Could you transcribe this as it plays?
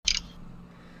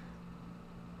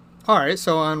All right,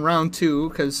 so on round two,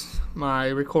 because my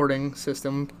recording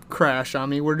system crashed on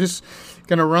me, we're just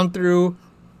gonna run through,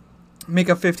 make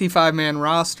a 55-man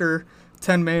roster,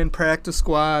 10-man practice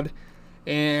squad,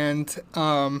 and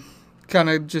kind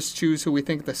of just choose who we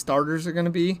think the starters are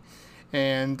gonna be.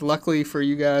 And luckily for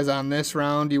you guys on this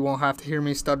round, you won't have to hear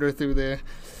me stutter through the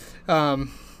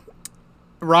um,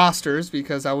 rosters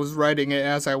because I was writing it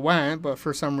as I went. But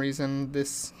for some reason,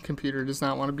 this computer does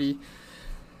not want to be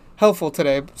helpful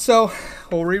today. So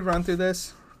we'll rerun through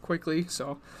this quickly.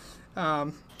 So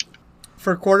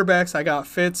for quarterbacks, I got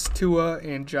Fitz, Tua,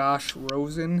 and Josh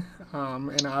Rosen.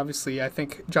 And obviously, I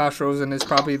think Josh Rosen is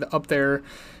probably up there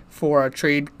for a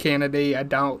trade candidate. I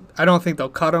don't think they'll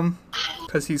cut him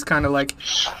because he's kind of like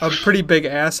a pretty big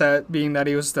asset, being that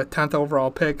he was the 10th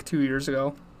overall pick 2 years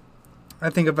ago. I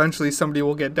think eventually somebody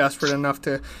will get desperate enough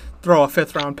to throw a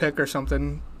 5th-round pick or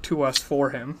something to us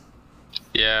for him.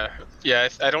 Yeah.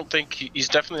 I don't think he's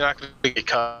definitely not going to get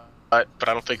cut, but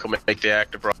I don't think he'll make the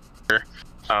active roster.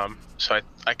 So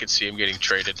I could see him getting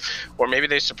traded, or maybe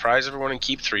they surprise everyone and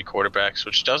keep 3 quarterbacks,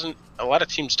 which doesn't. A lot of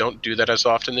teams don't do that as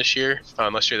often this year,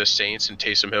 unless you're the Saints and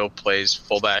Taysom Hill plays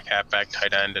fullback, halfback,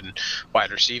 tight end, and wide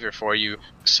receiver for you.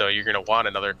 So you're going to want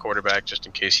another quarterback just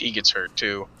in case he gets hurt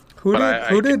too. Who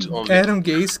did Adam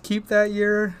Gase keep that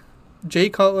year? Jay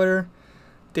Cutler,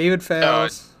 David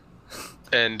Fales,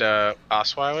 and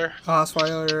Osweiler.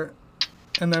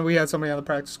 And then we had somebody on the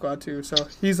practice squad too. So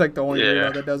he's like the only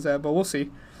weirdo that does that, but we'll see.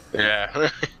 Yeah.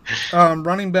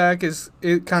 Running back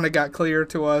it kind of got clear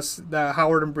to us that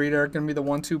Howard and Breida are going to be the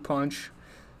 1-2 punch.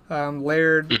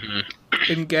 Laird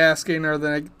and Gaskin are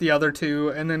the other two,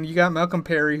 and then you got Malcolm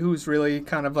Perry, who's really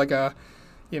kind of like a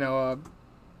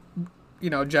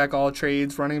jack all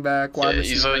trades, running back, wide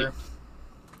receiver.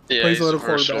 Plays a little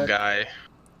versatile guy.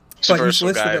 He's a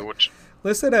versatile guy,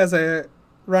 listed as a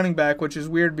running back, which is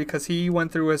weird because he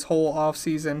went through his whole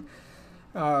offseason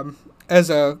as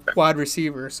a wide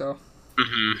receiver. So.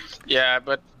 Yeah,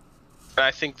 but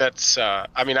I think that's. I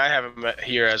have him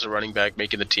here as a running back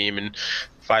making the team, and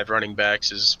 5 running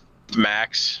backs is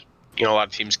max. A lot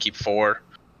of teams keep 4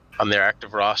 on their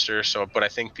active roster. So, but I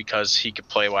think because he could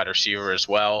play wide receiver as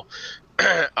well,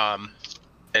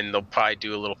 and they'll probably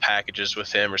do a little packages with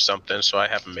him or something. So I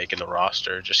have him making the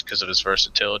roster just because of his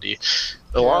versatility,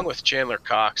 along with Chandler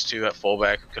Cox too at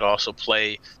fullback, who could also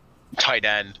play tight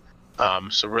end.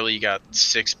 So really, you got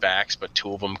 6 backs, but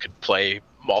 2 of them could play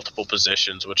multiple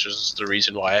positions, which is the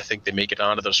reason why I think they make it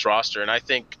onto this roster. And I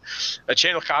think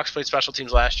Chandler Cox played special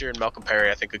teams last year, and Malcolm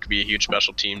Perry, I think it could be a huge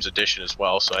special teams addition as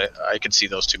well. So I could see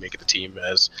those 2 making the team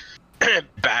as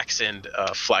backs and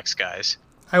flex guys.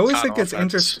 I always think it's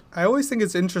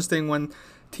interesting when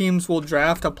teams will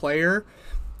draft a player,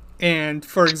 and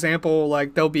for example,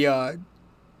 like there'll be a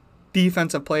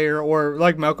defensive player, or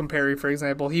like Malcolm Perry, for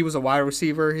example, he was a wide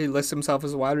receiver. He lists himself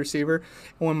as a wide receiver.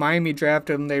 And when Miami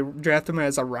drafted him, they drafted him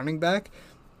as a running back.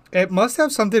 It must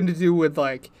have something to do with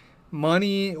like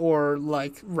money or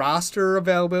like roster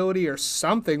availability or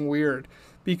something weird,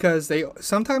 because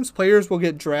sometimes players will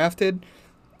get drafted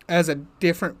as a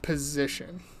different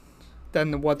position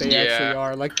than what they actually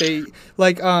are.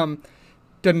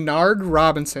 Denard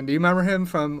Robinson. Do you remember him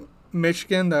from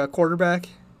Michigan, the quarterback?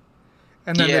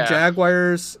 And then the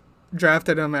Jaguars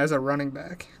drafted him as a running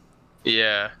back.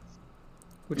 Yeah.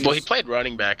 He played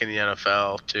running back in the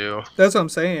NFL too. That's what I'm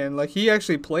saying. Like he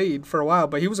actually played for a while,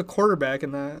 but he was a quarterback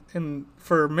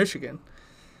for Michigan.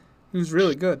 He was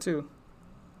really good too.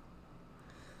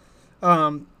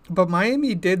 But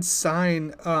Miami did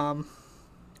sign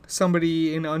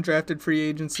somebody in undrafted free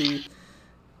agency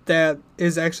that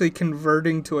is actually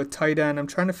converting to a tight end. I'm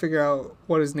trying to figure out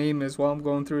what his name is while I'm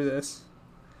going through this.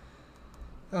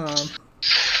 Was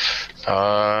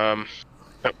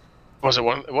it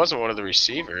one? It wasn't one of the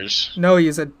receivers. No,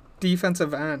 he's a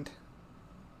defensive end.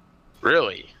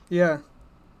 Really? Yeah.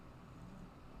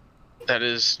 That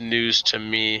is news to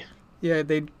me. Yeah,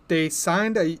 they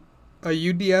signed a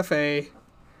UDFA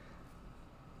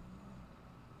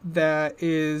that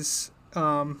is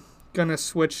gonna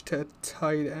switch to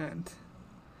tight end.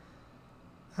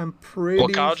 I'm pretty.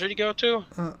 What college did he go to?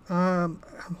 Hold on,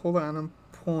 I'm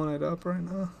pulling it up right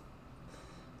now.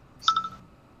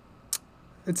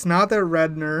 It's not that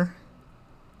Redner.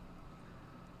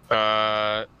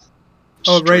 Right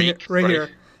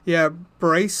here. Yeah,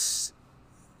 Bryce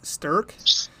Stirk,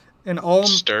 an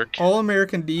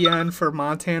All-American DN for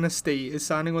Montana State, is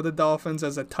signing with the Dolphins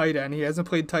as a tight end. He hasn't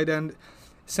played tight end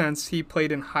since he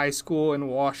played in high school in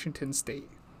Washington State.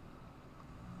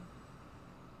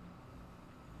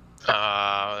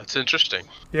 That's interesting.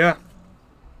 Yeah.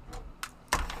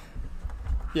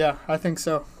 Yeah, I think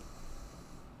so.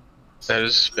 That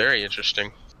is very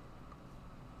interesting.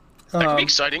 That could be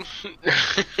exciting.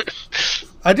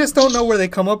 I just don't know where they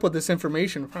come up with this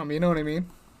information from. You know what I mean?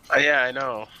 Yeah, I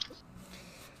know.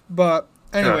 But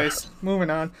anyways, moving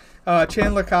on.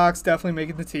 Chandler Cox definitely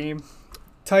making the team.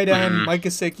 Tight end Mike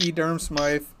Gesicki, Durham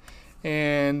Smythe,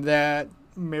 and that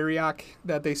Marriott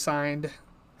that they signed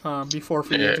before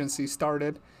free agency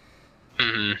started.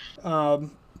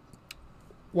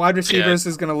 Wide receivers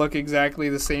is going to look exactly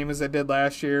the same as it did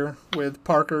last year with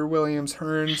Parker, Williams,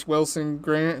 Hearns, Wilson,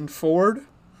 Grant, and Ford.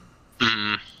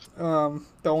 The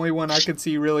only one I could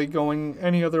see really going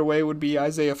any other way would be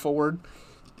Isaiah Ford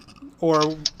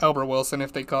or Albert Wilson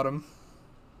if they cut him.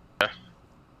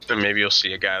 And maybe you'll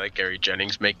see a guy like Gary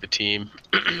Jennings make the team,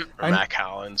 or Mac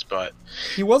Hollins, but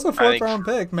he was a fourth-round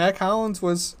pick. Mac Hollins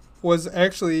was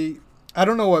actually, I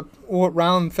don't know what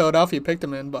round Philadelphia picked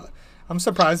him in, but I'm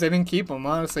surprised they didn't keep him.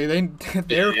 Honestly,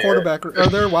 their quarterback or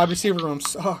their wide receiver room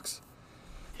sucks.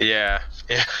 Yeah,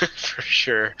 for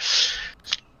sure.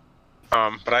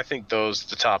 But I think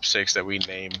the top 6 that we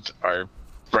named are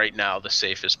right now the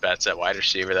safest bets at wide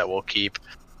receiver that we'll keep.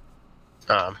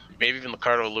 Maybe even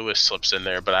Ricardo Lewis slips in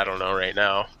there, but I don't know right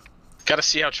now. Got to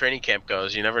see how training camp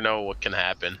goes. You never know what can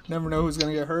happen. Never know who's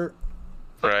going to get hurt.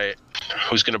 Right.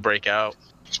 Who's going to break out.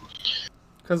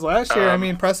 Because last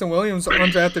year, Preston Williams,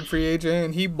 undrafted free agent,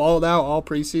 and he balled out all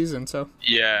preseason. So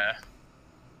yeah,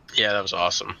 that was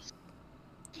awesome.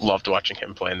 Loved watching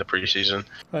him play in the preseason.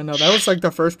 I know. That was like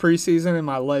the first preseason in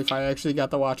my life I actually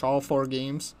got to watch all 4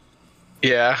 games.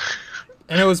 Yeah.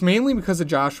 And it was mainly because of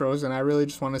Josh Rosen. I really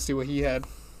just want to see what he had.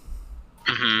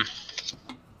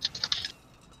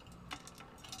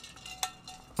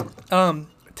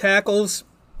 Tackles,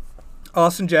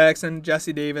 Austin Jackson,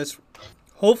 Jesse Davis,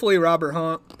 hopefully Robert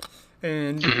Hunt,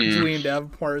 and Julian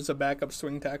Davenport as a backup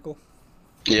swing tackle.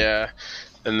 Yeah.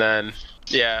 And then,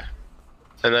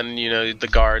 the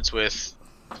guards with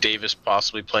Davis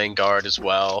possibly playing guard as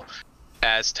well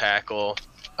as tackle.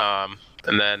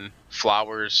 And then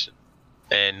Flowers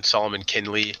and Solomon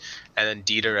Kinley, and then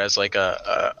Dieter as like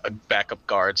a backup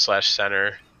guard /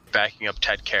 center, backing up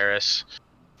Ted Karras.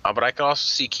 But I could also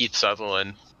see Keith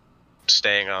Sutherland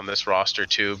staying on this roster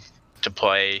too to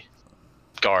play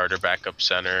guard or backup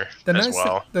center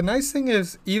well. The nice thing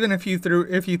is, even if you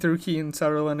threw Keith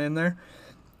Sutherland in there,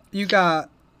 you got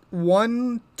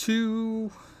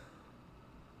two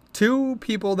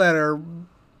people that are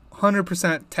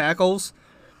 100% tackles,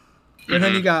 and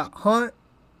then you got Hunt,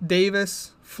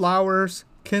 Davis, Flowers,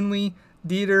 Kinley,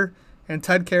 Dieter, and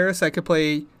Ted Karras that could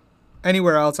play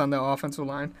anywhere else on the offensive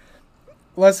line.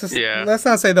 Let's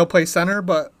not say they'll play center,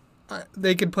 but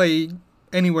they could play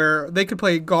anywhere. They could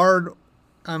play guard.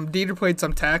 Dieter played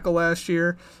some tackle last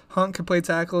year. Hunt could play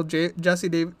tackle. Jesse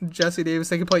Davis,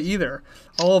 they could play either.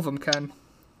 All of them can.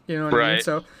 You know what I mean?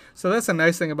 So that's a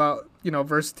nice thing about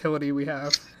versatility we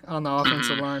have on the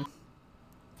offensive line.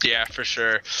 Yeah, for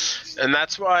sure. And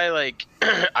that's why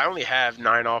I only have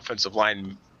 9 offensive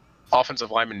linemen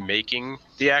making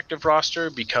the active roster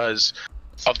because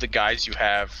of the guys you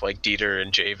have like Dieter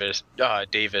and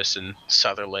Davis and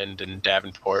Sutherland and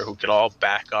Davenport who could all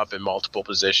back up in multiple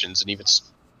positions and even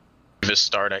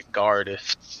start at guard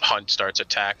if Hunt starts at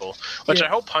tackle, which I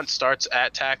hope Hunt starts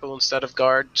at tackle instead of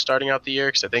guard starting out the year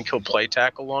because I think he'll play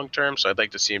tackle long term, so I'd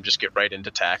like to see him just get right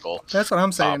into tackle. That's what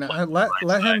I'm saying.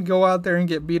 Let him go out there and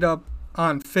get beat up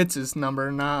on Fitz's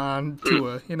number, not on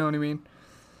Tua. You know what I mean?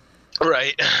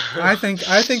 Right. I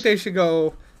think they should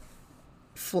go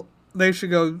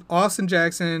Austin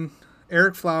Jackson,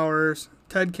 Eric Flowers,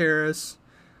 Ted Karras,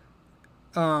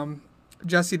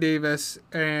 Jesse Davis,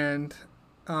 and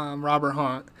Robert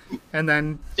Hunt, and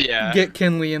then get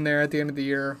Kinley in there at the end of the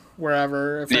year,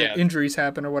 wherever, if injuries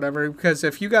happen or whatever. Because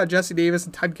if you got Jesse Davis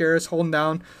and Ted Karras holding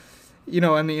down,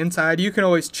 on the inside, you can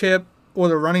always chip or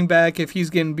the running back if he's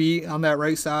getting beat on that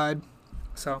right side.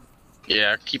 So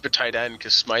yeah, keep a tight end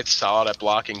because Smythe's solid at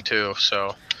blocking too.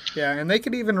 So yeah, and they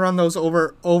could even run those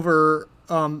over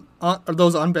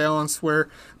those unbalanced where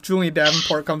Julian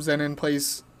Davenport comes in and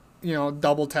plays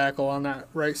double tackle on that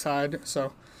right side.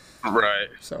 So. Right.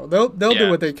 So they'll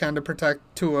do what they can to protect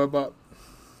Tua, but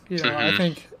I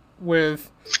think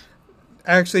with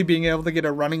actually being able to get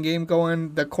a running game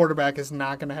going, the quarterback is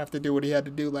not going to have to do what he had to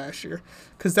do last year.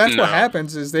 Because that's what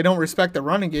happens is they don't respect the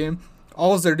running game.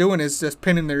 All they're doing is just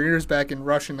pinning their ears back and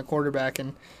rushing the quarterback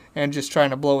and just trying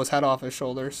to blow his head off his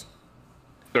shoulders.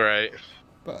 Right.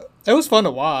 But it was fun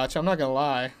to watch. I'm not going to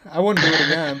lie. I wouldn't do it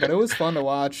again, but it was fun to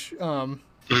watch.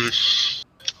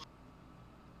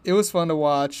 It was fun to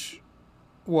watch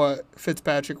what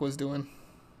Fitzpatrick was doing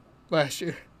last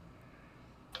year.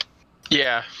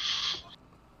 Yeah.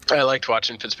 I liked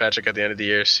watching Fitzpatrick at the end of the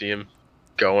year, see him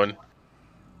going.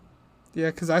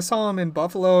 Yeah, because I saw him in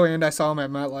Buffalo and I saw him at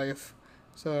MetLife.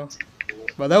 So,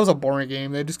 but that was a boring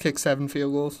game. They just kicked 7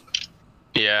 field goals.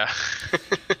 Yeah.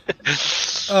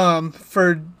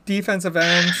 For defensive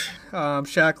ends,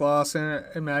 Shaq Lawson,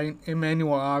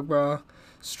 Emmanuel Agba,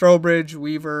 Strobridge,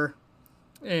 Weaver,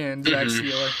 and Zach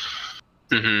Sealer.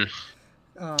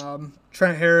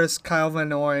 Trent Harris, Kyle Van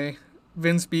Noy,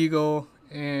 Vince Beagle,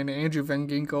 and Andrew Van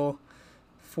Ginkel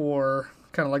for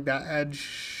kind of like that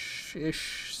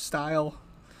edge-ish style.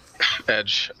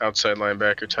 Edge, outside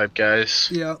linebacker type guys.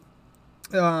 Yeah.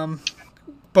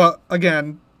 But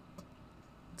again,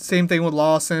 same thing with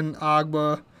Lawson,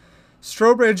 Agba,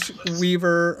 Strobridge,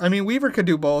 Weaver. I mean, Weaver could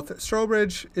do both.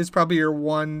 Strobridge is probably your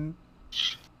one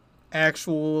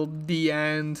actual D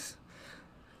end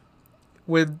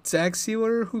with Zach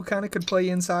Sealer, who kind of could play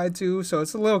inside too. So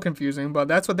it's a little confusing, but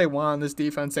that's what they want in this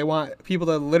defense. They want people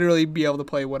to literally be able to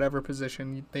play whatever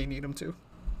position they need them to.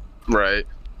 Right.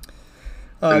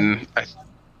 And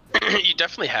you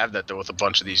definitely have that, though, with a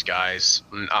bunch of these guys.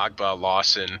 Agba,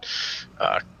 Lawson,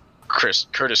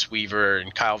 Curtis Weaver,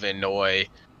 and Kyle Van Noy.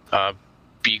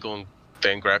 Beagle and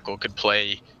Van Grekel could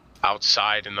play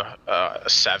outside in a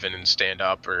 7 and stand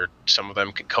up, or some of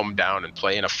them could come down and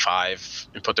play in a 5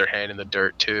 and put their hand in the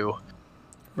dirt, too.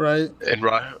 Right. And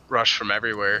rush from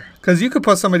everywhere. Because you could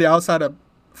put somebody outside of,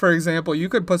 for example, you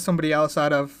could put somebody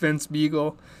outside of Vince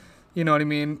Beagle, you know what I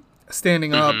mean,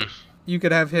 standing up. You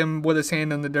could have him with his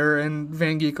hand in the dirt and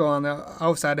Van Ginkel on the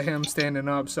outside of him standing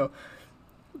up. So,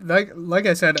 like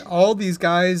I said, all these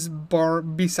guys,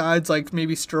 besides like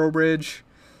maybe Strobridge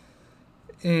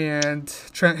and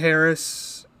Trent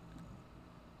Harris,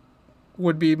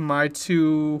 would be my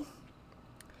 2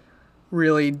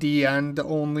 really D-end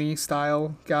only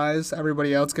style guys.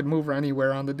 Everybody else could move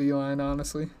anywhere on the D-line,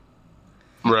 honestly.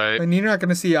 Right. And you're not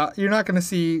gonna see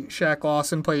Shaq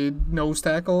Lawson play nose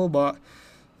tackle, but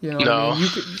you know, no. I mean,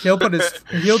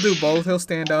 he'll do both. He'll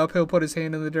stand up. He'll put his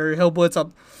hand in the dirt. He'll blitz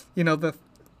up, he'll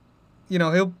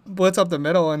blitz up the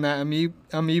middle in that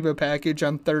amoeba package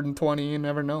on 3rd and 20. You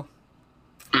never know.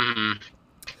 You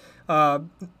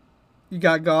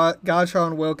got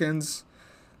Godshawn Wilkins,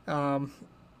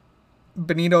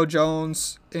 Benito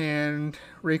Jones, and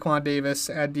Raekwon Davis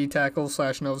at D tackles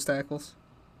 / nose tackles.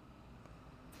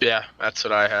 Yeah, that's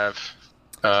what I have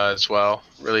as well.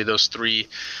 Really, those 3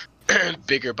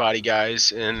 bigger body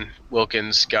guys in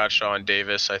Wilkins, Godshaw, and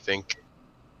Davis, I think,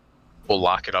 will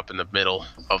lock it up in the middle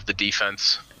of the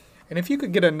defense. And if you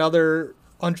could get another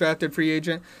undrafted free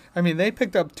agent, I mean, they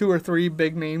picked up 2 or 3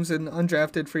 big names in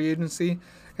undrafted free agency.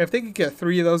 If they could get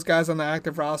 3 of those guys on the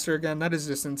active roster again, that is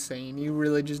just insane. You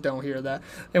really just don't hear that.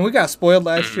 And we got spoiled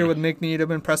last year with Nick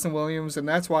Needham and Preston Williams, and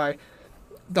that's why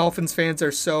Dolphins fans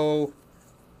are so,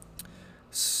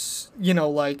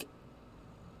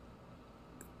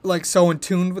 like so in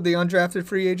tune with the undrafted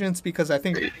free agents, because I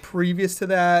think previous to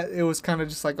that it was kind of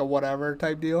just like a whatever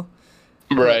type deal.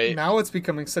 Right. But now it's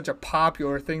becoming such a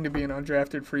popular thing to be an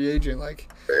undrafted free agent. Like,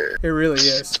 it really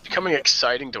is. It's becoming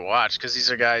exciting to watch because these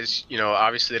are guys,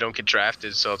 obviously they don't get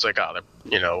drafted, so it's like,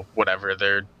 they're, whatever.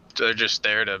 They're just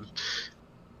there to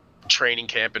training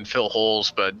camp and fill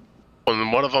holes. But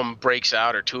when one of them breaks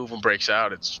out or 2 of them breaks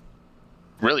out, it's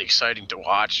really exciting to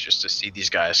watch, just to see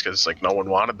these guys, because like no one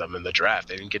wanted them in the draft.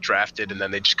 They didn't get drafted, and then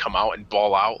they just come out and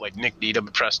ball out like Nick Needham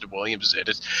and Preston Williams did.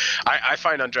 I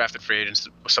find undrafted free agents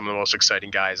some of the most exciting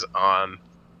guys on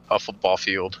a football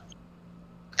field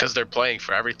because they're playing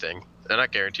for everything. They're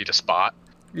not guaranteed a spot.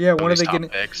 Yeah, what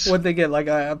they get, like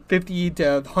a $50,000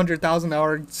 to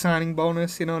 $100,000 signing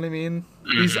bonus? You know what I mean?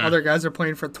 These other guys are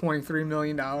playing for $23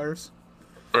 million.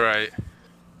 Right.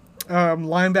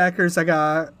 Linebackers, I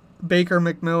got Baker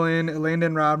McMillan,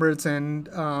 Landon Roberts, and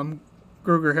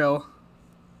Gruger Hill.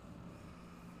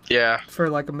 Yeah. For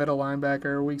like a middle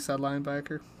linebacker, weak side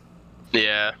linebacker.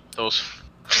 Yeah, those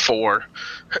 4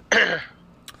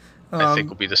 I think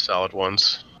will be the solid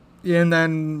ones. Yeah, and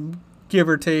then give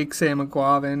or take Sam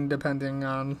McGuavin, depending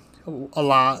on a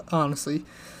lot, honestly.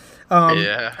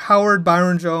 Howard,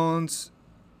 Byron Jones,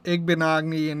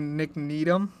 Igbenogany, and Nick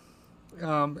Needham.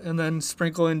 And then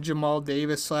sprinkle in Jamal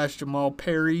Davis / Jamal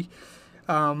Perry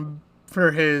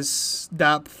for his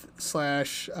depth /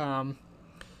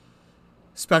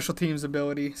 special teams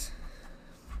abilities.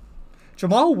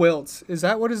 Jamal Wiltz, is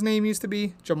that what his name used to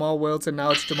be? Jamal Wiltz, and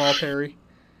now it's Jamal Perry.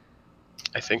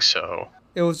 I think so.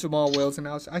 It was Jamal Wiltz, and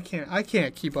now I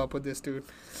can't keep up with this dude.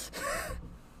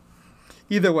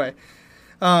 Either way,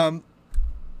 and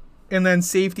then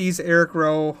safeties: Eric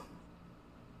Rowe,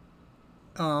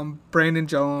 Brandon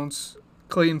Jones,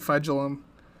 Clayton Fedulum,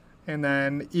 And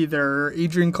then either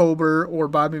Adrian Colbert or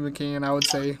Bobby McCann, I would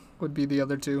say, would be the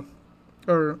other two.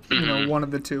 Or, one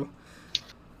of the two.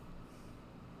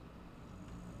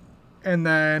 And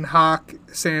then Hawk,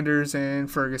 Sanders,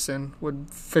 and Ferguson would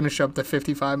finish up the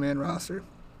 55-man roster.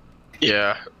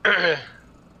 Yeah.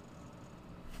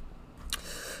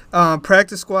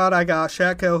 Practice squad, I got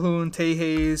Shaq Calhoun, Tay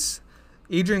Hayes,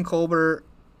 Adrian Colbert,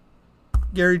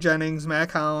 Gary Jennings, Matt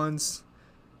Collins,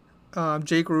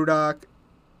 Jake Rudock,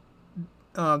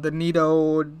 the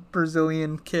Nito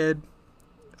Brazilian kid,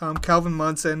 Calvin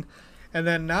Munson. And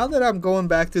then now that I'm going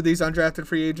back to these undrafted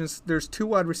free agents, there's 2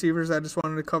 wide receivers I just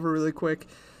wanted to cover really quick.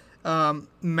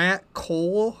 Matt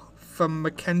Cole from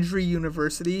McKendree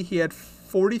University. He had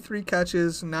 43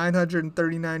 catches,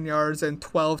 939 yards, and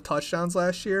 12 touchdowns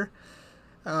last year.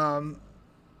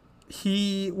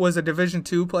 He was a Division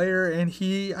II player, and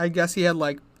I guess he had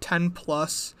like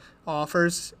 10-plus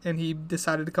offers, and he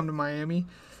decided to come to Miami.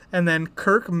 And then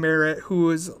Kirk Merritt,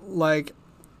 who is like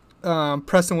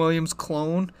Preston Williams'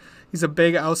 clone. He's a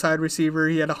big outside receiver.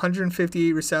 He had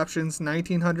 158 receptions,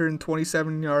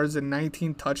 1,927 yards, and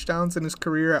 19 touchdowns in his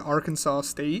career at Arkansas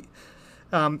State.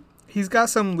 He's got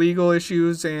some legal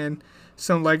issues and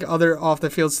some like other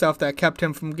off-the-field stuff that kept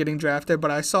him from getting drafted,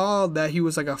 but I saw that he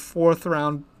was like a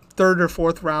third or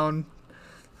fourth round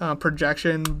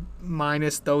projection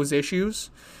minus those issues.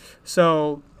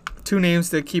 So 2 names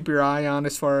to keep your eye on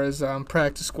as far as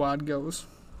practice squad goes.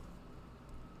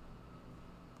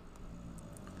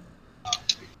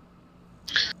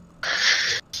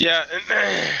 Yeah, and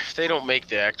if they don't make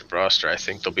the active roster, I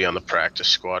think they'll be on the practice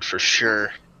squad for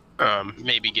sure.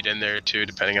 Maybe get in there too,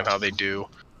 depending on how they do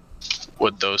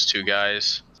with those 2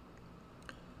 guys.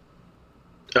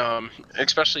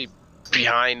 Especially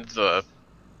behind the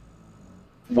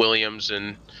Williams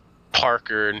and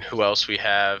Parker and who else we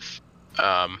have,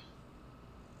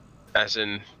 as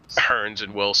in Hearns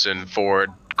and Wilson, Ford,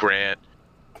 Grant.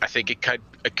 I think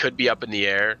it could be up in the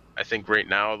air. I think right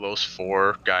now those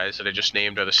 4 guys that I just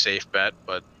named are the safe bet,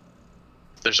 but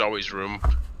there's always room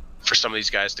for some of these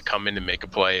guys to come in and make a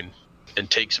play and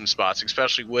take some spots,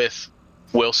 especially with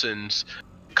Wilson's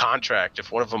contract.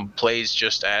 If one of them plays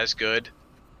just as good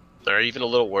or even a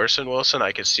little worse than Wilson,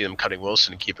 I could see them cutting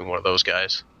Wilson and keeping one of those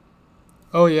guys.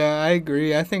 Oh, yeah, I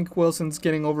agree. I think Wilson's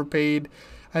getting overpaid.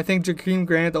 I think Jakeem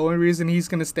Grant, the only reason he's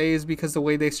going to stay is because the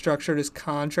way they structured his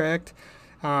contract.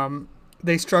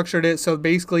 They structured it so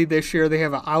basically this year they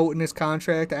have an out in his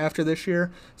contract after this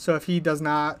year. So if he does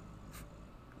not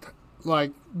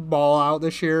like ball out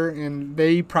this year, and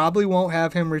they probably won't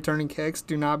have him returning kicks,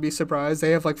 do not be surprised. They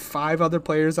have like 5 other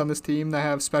players on this team that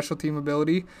have special team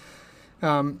ability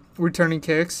returning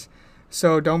kicks.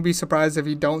 So don't be surprised if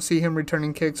you don't see him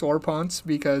returning kicks or punts,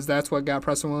 because that's what got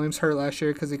Preston Williams hurt last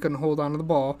year because he couldn't hold on to the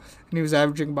ball, and he was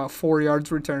averaging about 4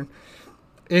 yards return.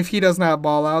 If he does not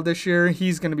ball out this year,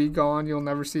 he's going to be gone. You'll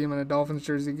never see him in a Dolphins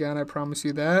jersey again. I promise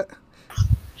you that.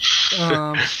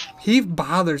 He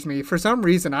bothers me for some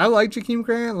reason. I like Jakeem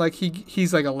Grant. Like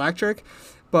he's like electric,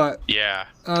 but yeah,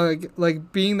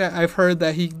 like being that I've heard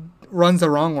that he runs the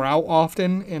wrong route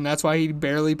often, and that's why he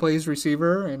barely plays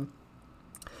receiver. And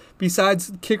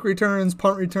besides kick returns,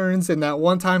 punt returns, and that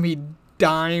one time he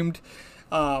dimed,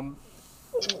 what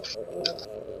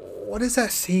is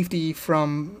that safety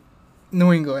from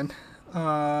New England?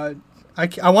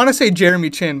 I want to say Jeremy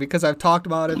Chin because I've talked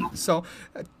about him. So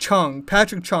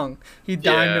Patrick Chung, he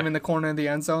dimed him in the corner of the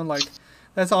end zone. Like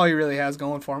that's all he really has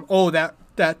going for him. Oh, that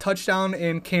touchdown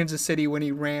in Kansas City when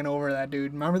he ran over that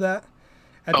dude. Remember that?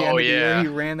 At the end of the year, he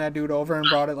ran that dude over and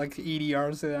brought it like 80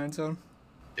 yards to the end zone.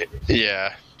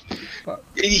 Yeah. But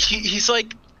he's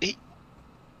like he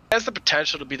has the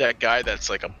potential to be that guy that's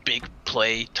like a big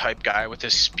play type guy with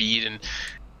his speed, and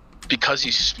because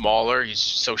he's smaller, he's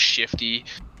so shifty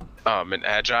and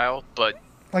agile, but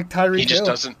like Tyreek he just Hill.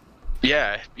 doesn't.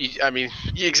 Yeah,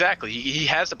 exactly. He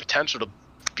has the potential to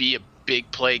be a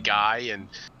big play guy and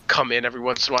come in every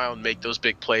once in a while and make those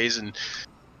big plays and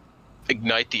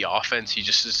ignite the offense. He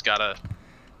just has got to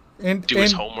do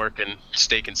his homework and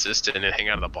stay consistent and hang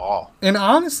out of the ball. And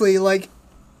honestly, like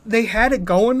they had it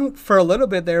going for a little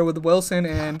bit there with Wilson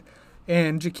and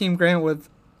Jakeem Grant with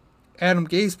Adam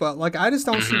Gase, but like I just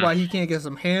don't see why he can't get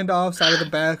some handoffs out of the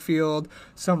backfield,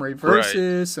 some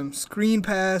reverses, some screen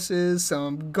passes,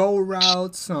 some go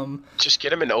routes, some just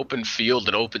get him in open field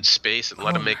and open space and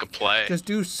let him make a play. Just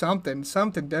do something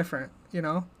different, you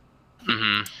know?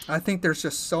 I think there's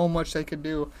just so much they could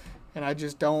do, and I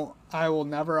will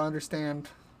never understand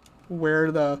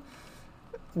where the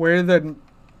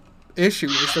issue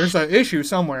is. There's an issue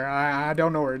somewhere. I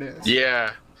don't know where it is.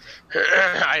 Yeah.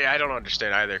 I don't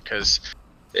understand either, because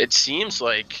it seems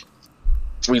like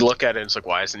we look at it and it's like,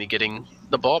 why isn't he getting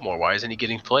the ball more? Why isn't he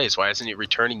getting plays? Why isn't he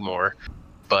returning more?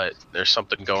 But there's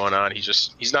something going on.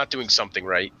 He's not doing something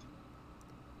right.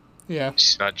 Yeah.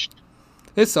 He's not.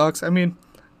 It sucks. I mean,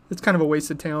 it's kind of a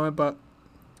wasted talent, but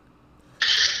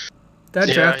that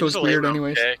draft was weird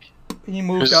anyways. He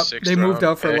moved up. They moved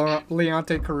up for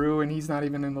Leonte Carew, and he's not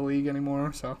even in the league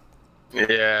anymore. So.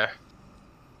 Yeah.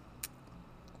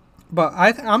 But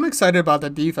I'm excited about the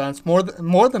defense more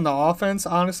than the offense,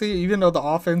 honestly. Even though the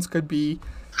offense could be,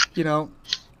 a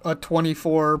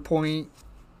 24-point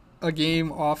a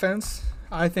game offense,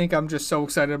 I think I'm just so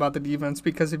excited about the defense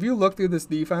because if you look through this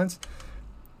defense,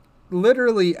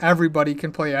 literally everybody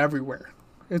can play everywhere.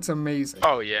 It's amazing.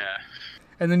 Oh yeah.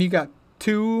 And then you got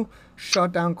 2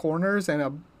 shutdown corners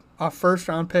and a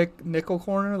first-round pick nickel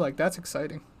corner. Like, that's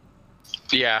exciting.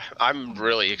 Yeah, I'm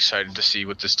really excited to see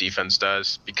what this defense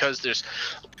does because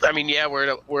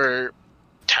we're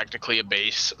technically a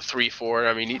base 3-4.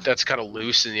 I mean, that's kind of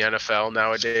loose in the NFL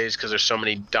nowadays because there's so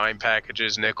many dime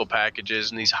packages, nickel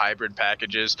packages, and these hybrid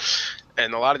packages.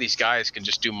 And a lot of these guys can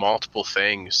just do multiple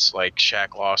things, like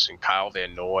Shaq Lawson, Kyle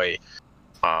Van Noy.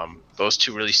 Those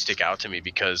 2 really stick out to me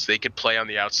because they could play on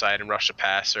the outside and rush a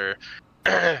passer.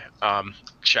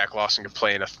 Shaq Lawson could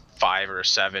play in a 5 or a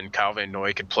 7. Kyle Van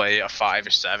Noy could play a 5 or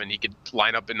 7. He could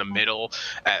line up in the middle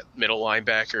at middle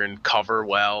linebacker and cover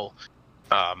well.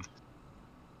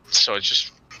 So it's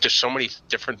just there's so many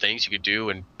different things you could do,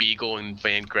 and Beagle and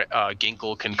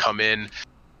Ginkel can come in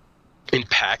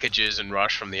packages and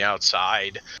rush from the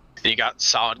outside. And you got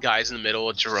solid guys in the middle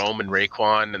with Jerome and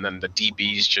Raekwon, and then the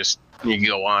DBs just you can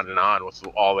go on and on with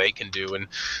all they can do and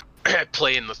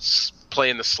play in the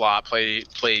slot, play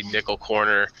nickel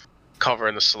corner, cover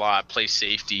in the slot, play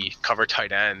safety, cover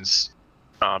tight ends,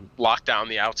 lock down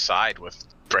the outside with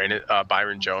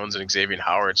Byron Jones and Xavier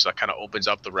Howard. So that kind of opens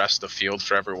up the rest of the field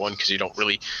for everyone because you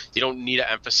don't need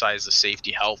to emphasize the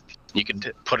safety help. You can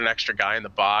put an extra guy in the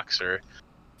box or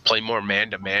play more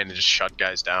man-to-man and just shut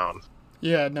guys down.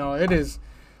 Yeah, no, it is.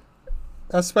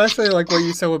 Especially like what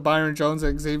you said with Byron Jones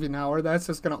and Xavier Howard, that's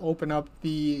just going to open up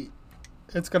the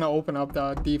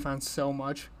defense so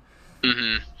much.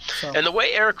 Mm-hmm. So. And the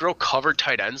way Eric Rowe covered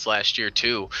tight ends last year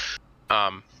too,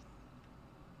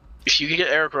 if you could get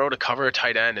Eric Rowe to cover a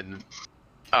tight end and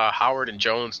Howard and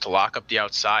Jones to lock up the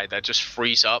outside, that just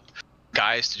frees up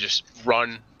guys to just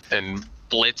run and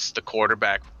blitz the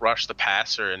quarterback, rush the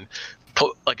passer, and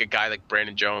put like a guy like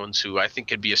Brandon Jones, who I think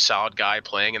could be a solid guy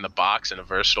playing in the box and a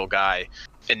versatile guy.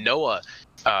 And Noah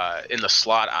in the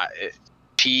slot,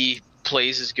 he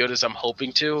plays as good as I'm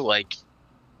hoping to. Like,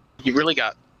 you really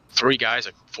got 4 guys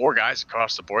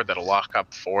across the board that'll lock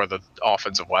up for the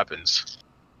offensive weapons.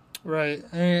 Right,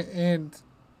 and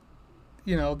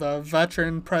the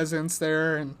veteran presence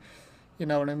there, and you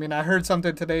know what I mean. I heard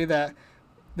something today that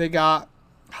they got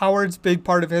Howard's big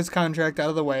part of his contract out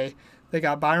of the way. They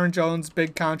got Byron Jones'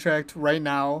 big contract right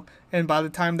now, and by the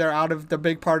time they're out of the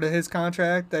big part of his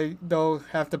contract, they'll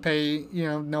have to pay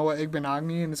Noah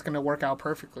Igbenogany, and it's going to work out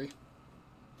perfectly.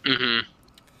 Mm-hmm.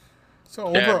 So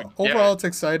overall, it's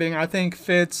exciting. I think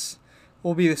Fitz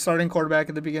will be the starting quarterback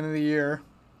at the beginning of the year.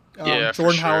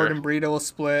 Jordan Howard and Breida will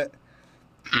split.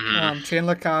 Mm-hmm.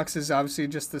 Chandler Cox is obviously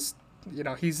just this,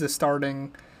 he's the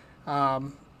starting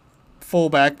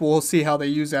fullback. We'll see how they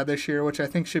use that this year, which I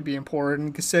think should be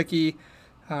important. Gesicki,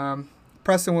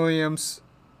 Preston Williams,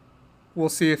 we'll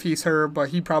see if he's hurt, but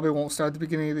he probably won't start at the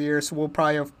beginning of the year, so we'll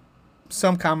probably have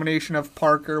some combination of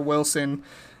Parker, Wilson,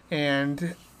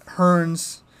 and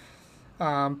Hearns.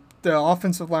 The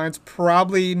offensive line's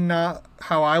probably not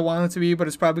how I want it to be, but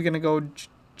it's probably going to go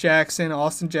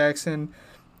Austin Jackson,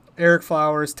 Eric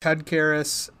Flowers, Ted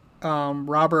Karras,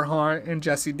 Robert Hunt, and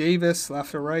Jesse Davis,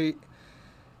 left or right.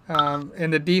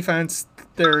 In the defense,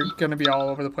 they're going to be all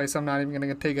over the place. I'm not even going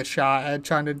to take a shot at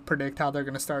trying to predict how they're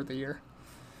going to start the year.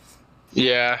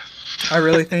 Yeah. I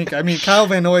really think. Kyle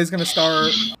Van Noy is going to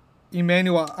start.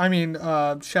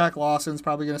 Shaq Lawson's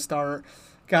probably going to start.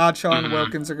 Godshaw and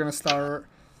Wilkins are going to start.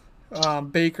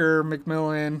 Baker,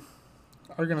 McMillan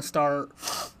are going to start.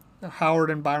 Howard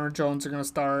and Byron Jones are going to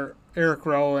start. Eric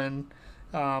Rowe and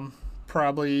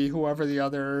probably whoever the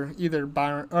other, either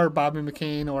Byron or Bobby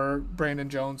McCain or Brandon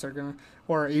Jones are going to,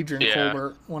 or Adrian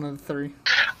Colbert, one of the 3.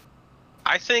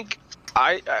 I think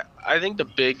the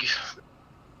big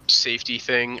safety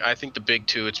thing, I think the big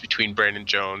 2, it's between Brandon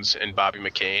Jones and Bobby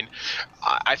McCain.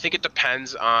 I think it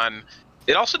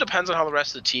also depends on how the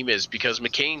rest of the team is, because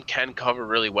McCain can cover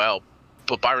really well,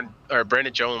 but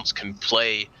Brandon Jones can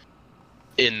play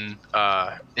in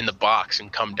the box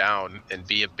and come down and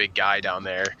be a big guy down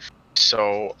there.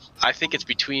 So I think it's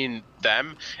between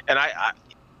them, and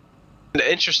The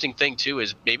interesting thing too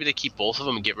is maybe they keep both of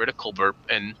them and get rid of Colbert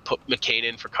and put McCain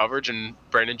in for coverage and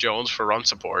Brandon Jones for run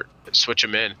support. Switch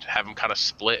them in, have them kind of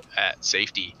split at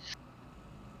safety.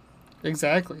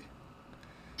 Exactly.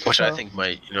 Which I think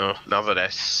might, now that I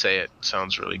say it,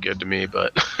 sounds really good to me.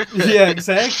 But yeah,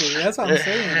 exactly. That's what I'm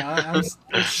saying.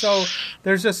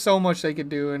 There's just so much they could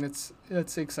do, and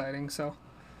it's exciting. So,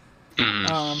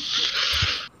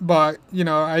 but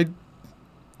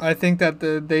I think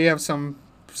that they have some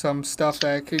stuff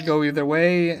that could go either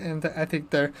way, and I think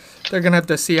they're gonna have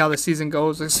to see how the season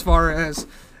goes as far as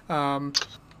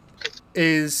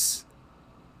is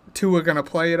Tua gonna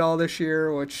play it all this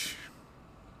year, which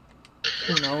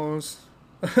who knows.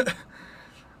 I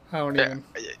don't even.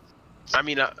 I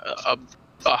mean, a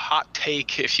hot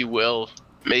take, if you will.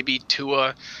 Maybe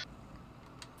Tua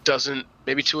doesn't.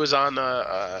 Maybe Tua's on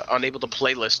unable to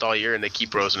play list all year, and they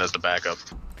keep Rosen as the backup.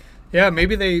 Yeah,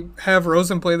 maybe they have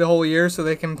Rosen play the whole year so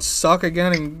they can suck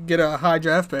again and get a high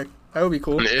draft pick. That would be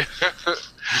cool.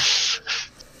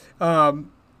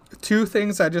 Two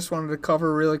things I just wanted to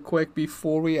cover really quick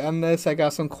before we end this. I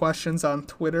got some questions on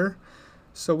Twitter,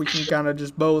 so we can kind of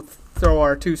just both throw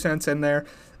our 2 cents in there.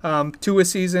 Tua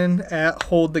season at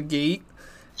Hold the Gate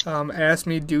asked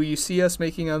me, do you see us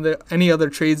making any other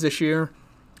trades this year?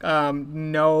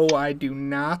 No, I do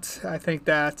not. I think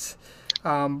that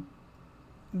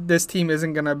this team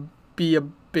isn't going to be a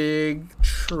big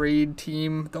trade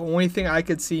team. The only thing I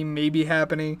could see maybe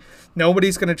happening,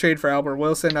 nobody's going to trade for Albert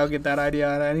Wilson. I'll get that idea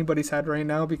out of anybody's head right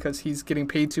now because he's getting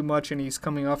paid too much and he's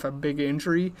coming off a big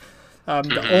injury.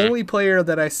 The only player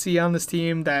that I see on this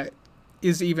team that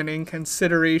is even in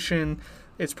consideration,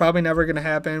 it's probably never going to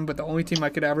happen, but the only team I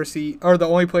could ever see, or the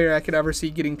only player I could ever see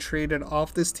getting traded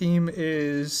off this team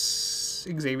is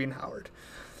Xavier Howard.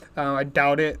 I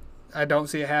doubt it. I don't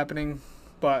see it happening.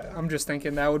 But I'm just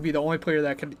thinking that would be the only player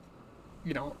that could,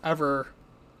 ever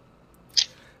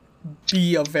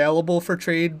be available for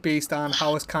trade based on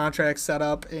how his contract's set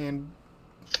up and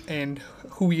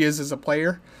who he is as a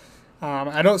player.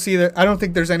 I don't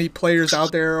think there's any players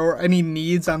out there or any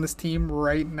needs on this team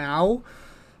right now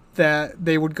that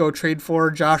they would go trade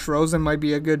for. Josh Rosen might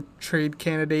be a good trade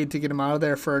candidate to get him out of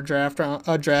there for a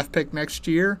draft pick next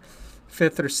year,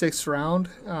 5th or 6th round.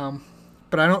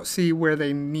 But I don't see where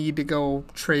they need to go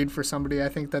trade for somebody. I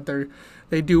think that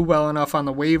they do well enough on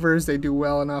the waivers. They do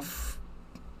well enough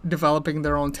developing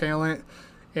their own talent.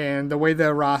 And the way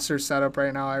the roster's set up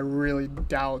right now, I really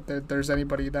doubt that there's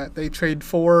anybody that they trade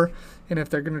for. And if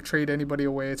they're going to trade anybody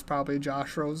away, it's probably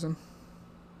Josh Rosen.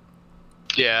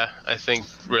 Yeah, I think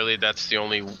really that's the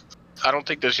only... I don't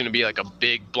think there's going to be like a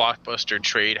big blockbuster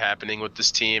trade happening with this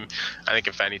team. I think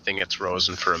if anything, it's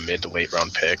Rosen for a mid to late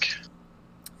round pick.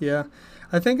 Yeah.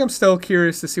 I think I'm still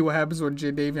curious to see what happens with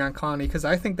Jadeveon Clowney because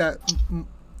I think that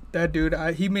dude,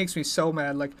 he makes me so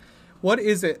mad. Like, what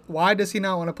is it? Why does he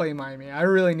not want to play in Miami? I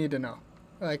really need to know.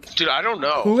 Like, dude, I don't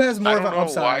know. Who has more of an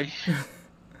upside?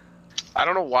 I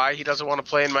don't know why he doesn't want to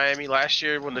play in Miami. Last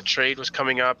year when the trade was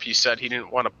coming up, he said he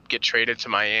didn't want to get traded to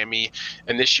Miami.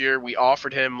 And this year we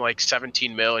offered him like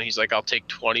 $17 million, and he's like, I'll take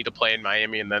 20 to play in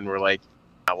Miami. And then we're like,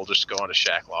 we'll just go on to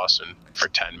Shaq Lawson for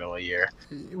 $10 million a year.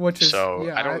 Which is,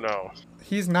 I don't know.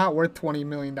 He's not worth $20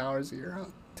 million a year.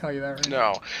 I'll tell you that right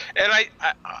now. No. And I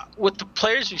with the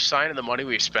players we signed and the money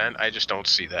we've spent, I just don't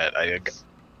see that.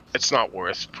 It's not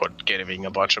worth giving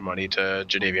a bunch of money to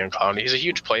Jadeveon Clowney. He's a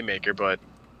huge playmaker, but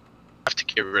have to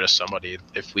get rid of somebody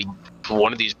if we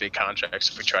one of these big contracts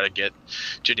if we try to get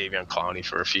Jadeveon Clowney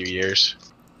for a few years.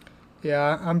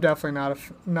 Yeah, I'm definitely not a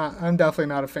fan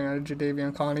of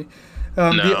Jadeveon Clowney.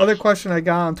 No. The other question I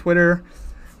got on Twitter,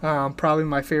 probably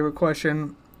my favorite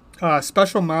question.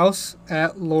 Special Mouse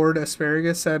at Lord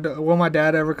Asparagus said, will my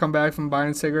dad ever come back from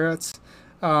buying cigarettes?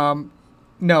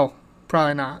 No,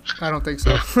 probably not. I don't think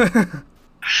so.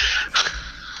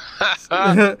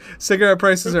 Cigarette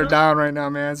prices are down right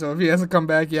now, man. So if he hasn't come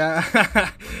back yet,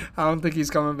 I don't think he's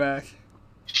coming back.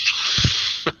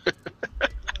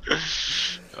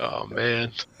 Oh,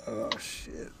 man. Oh,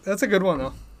 shit. That's a good one,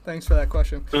 though. Thanks for that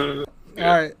question. Yeah.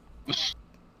 All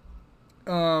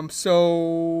right.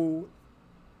 So...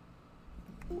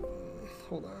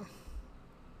 Hold on.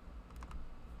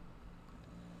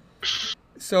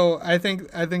 So I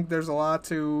think there's a lot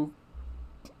to,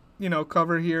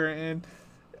 cover here, and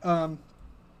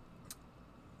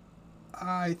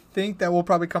I think that we'll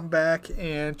probably come back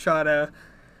and try to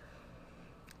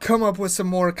come up with some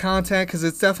more content because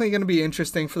it's definitely going to be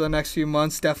interesting for the next few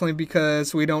months. Definitely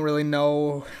because we don't really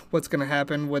know what's going to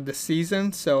happen with the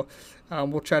season. So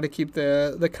we'll try to keep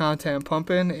the content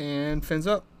pumping, and fins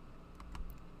up.